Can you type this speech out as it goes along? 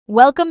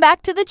Welcome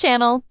back to the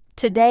channel.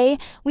 Today,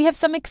 we have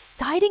some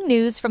exciting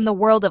news from the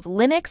world of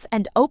Linux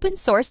and open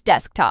source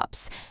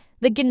desktops.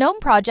 The GNOME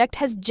Project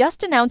has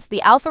just announced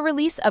the alpha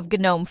release of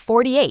GNOME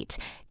 48,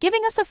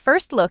 giving us a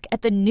first look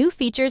at the new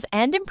features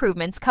and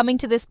improvements coming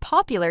to this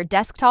popular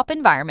desktop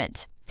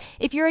environment.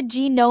 If you're a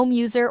GNOME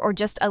user or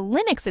just a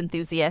Linux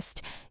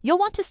enthusiast, you'll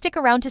want to stick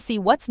around to see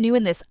what's new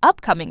in this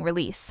upcoming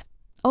release.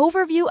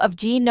 Overview of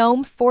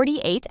GNOME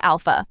 48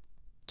 Alpha.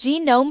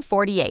 GNOME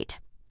 48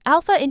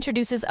 Alpha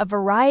introduces a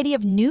variety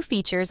of new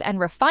features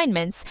and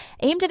refinements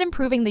aimed at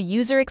improving the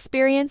user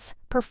experience,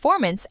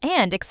 performance,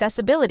 and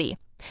accessibility.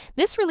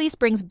 This release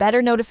brings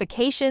better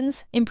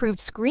notifications,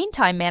 improved screen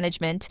time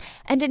management,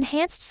 and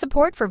enhanced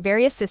support for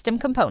various system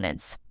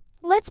components.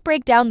 Let's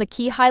break down the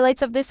key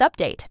highlights of this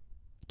update.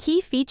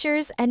 Key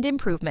features and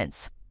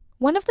improvements.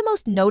 One of the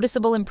most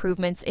noticeable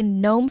improvements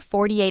in GNOME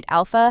 48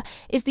 Alpha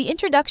is the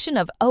introduction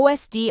of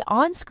OSD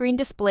on-screen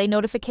display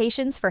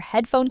notifications for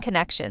headphone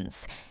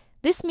connections.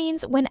 This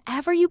means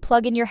whenever you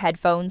plug in your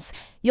headphones,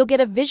 you'll get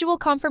a visual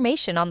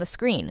confirmation on the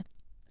screen.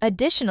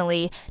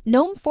 Additionally,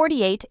 GNOME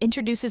 48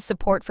 introduces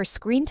support for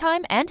screen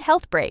time and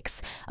health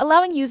breaks,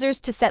 allowing users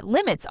to set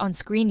limits on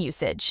screen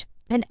usage.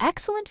 An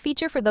excellent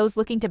feature for those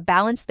looking to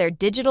balance their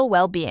digital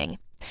well-being.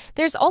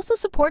 There's also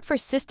support for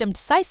systemed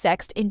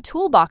sysext in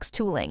toolbox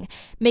tooling,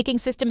 making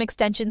system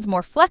extensions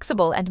more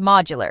flexible and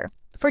modular.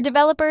 For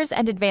developers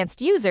and advanced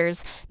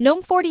users,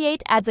 GNOME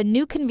 48 adds a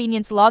new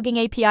convenience logging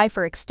API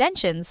for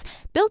extensions,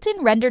 built-in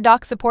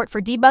RenderDoc support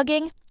for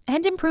debugging,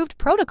 and improved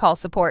protocol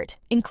support,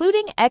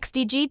 including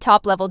XDG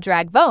top-level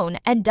drag Vone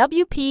and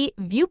WP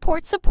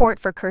viewport support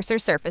for cursor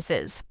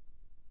surfaces.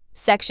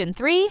 Section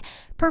 3.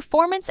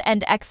 Performance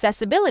and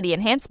accessibility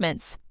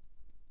enhancements.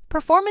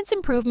 Performance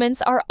improvements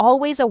are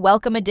always a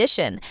welcome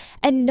addition,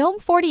 and GNOME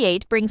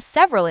 48 brings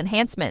several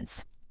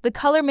enhancements. The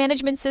color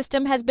management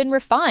system has been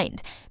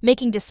refined,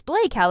 making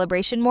display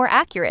calibration more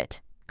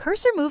accurate.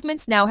 Cursor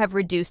movements now have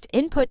reduced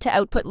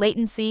input-to-output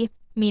latency,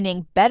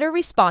 meaning better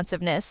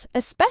responsiveness,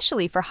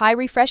 especially for high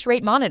refresh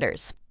rate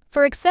monitors.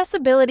 For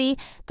accessibility,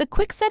 the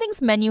Quick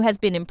Settings menu has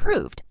been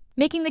improved,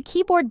 making the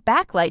keyboard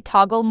backlight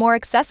toggle more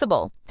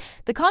accessible.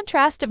 The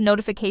contrast of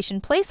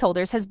notification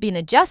placeholders has been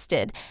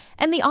adjusted,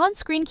 and the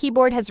on-screen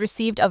keyboard has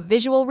received a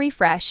visual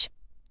refresh.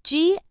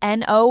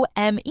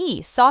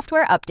 GNOME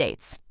software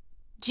updates.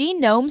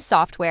 GNOME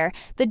software,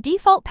 the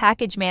default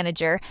package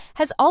manager,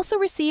 has also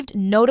received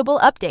notable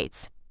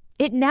updates.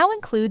 It now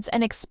includes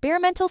an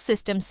experimental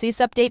system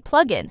sysupdate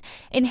plugin,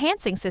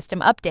 enhancing system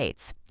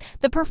updates.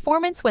 The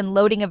performance when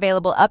loading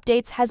available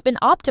updates has been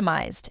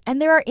optimized, and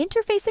there are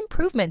interface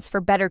improvements for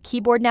better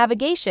keyboard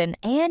navigation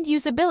and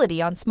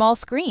usability on small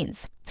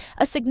screens.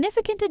 A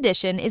significant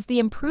addition is the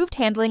improved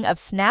handling of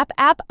Snap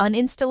app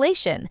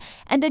uninstallation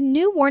and a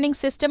new warning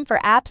system for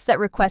apps that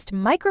request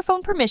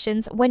microphone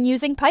permissions when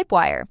using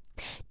Pipewire.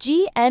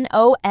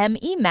 GNOME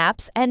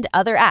Maps and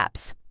other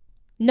apps.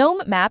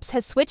 GNOME Maps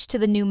has switched to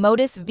the new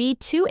Modus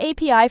v2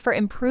 API for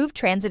improved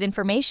transit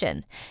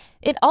information.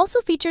 It also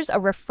features a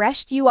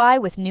refreshed UI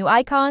with new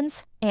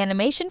icons,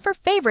 animation for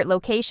favorite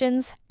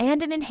locations,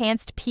 and an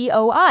enhanced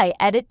POI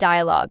edit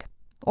dialog.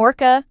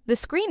 Orca, the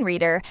screen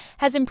reader,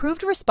 has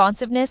improved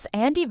responsiveness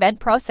and event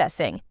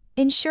processing,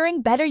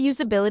 ensuring better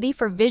usability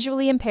for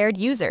visually impaired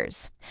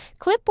users.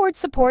 Clipboard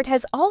support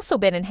has also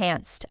been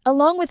enhanced,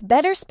 along with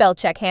better spell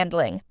check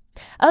handling.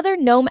 Other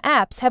GNOME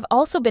apps have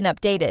also been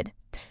updated.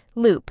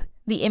 Loop,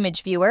 the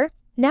image viewer,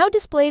 now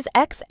displays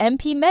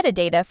XMP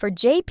metadata for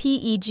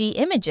JPEG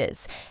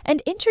images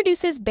and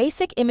introduces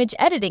basic image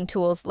editing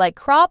tools like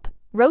crop,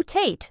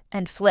 rotate,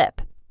 and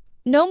flip.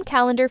 GNOME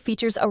Calendar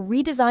features a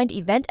redesigned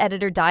event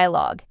editor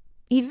dialog.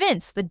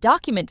 Events, the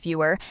document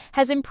viewer,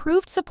 has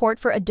improved support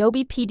for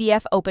Adobe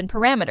PDF open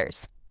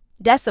parameters.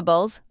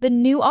 Decibels, the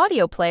new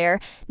audio player,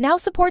 now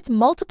supports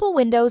multiple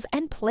windows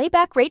and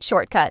playback rate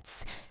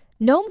shortcuts.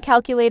 GNOME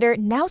Calculator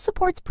now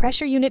supports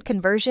pressure unit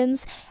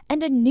conversions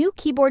and a new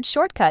keyboard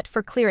shortcut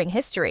for clearing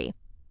history.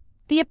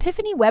 The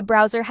Epiphany web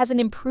browser has an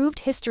improved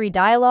history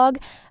dialog,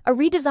 a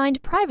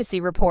redesigned privacy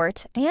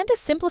report, and a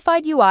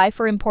simplified UI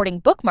for importing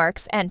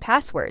bookmarks and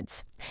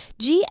passwords.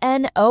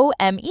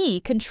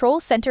 GNOME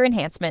Control Center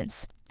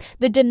enhancements.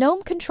 The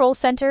GNOME Control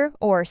Center,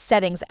 or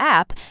Settings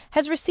app,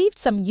 has received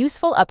some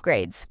useful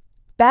upgrades.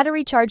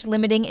 Battery charge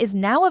limiting is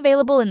now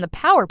available in the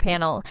Power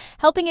panel,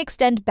 helping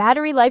extend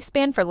battery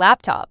lifespan for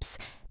laptops.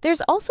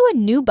 There's also a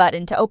new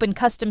button to open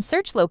custom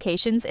search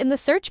locations in the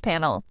Search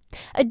panel.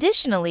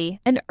 Additionally,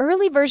 an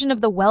early version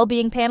of the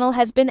Wellbeing panel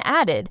has been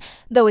added,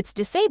 though it's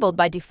disabled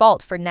by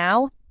default for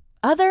now.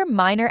 Other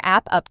minor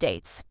app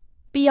updates.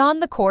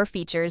 Beyond the core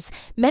features,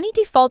 many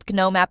default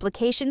GNOME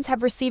applications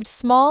have received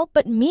small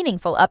but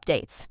meaningful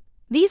updates.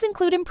 These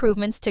include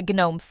improvements to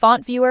GNOME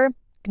Font Viewer,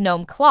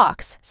 GNOME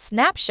Clocks,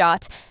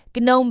 Snapshot,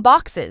 GNOME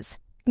Boxes,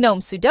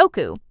 GNOME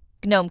Sudoku,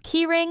 GNOME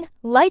Keyring,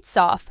 Lights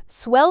Off,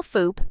 Swell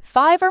Foop,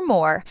 5 or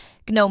more,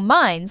 GNOME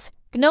Minds,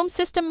 GNOME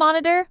System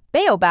Monitor,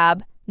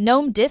 Baobab,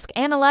 GNOME Disk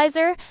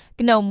Analyzer,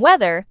 GNOME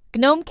Weather,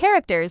 GNOME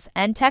Characters,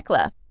 and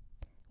Tekla.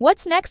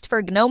 What's next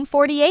for GNOME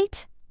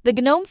 48? The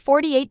GNOME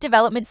 48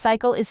 development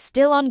cycle is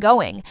still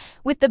ongoing,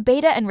 with the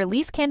beta and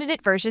release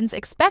candidate versions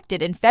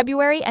expected in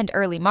February and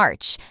early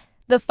March.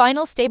 The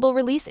final stable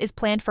release is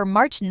planned for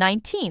March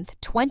 19,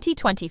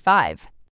 2025.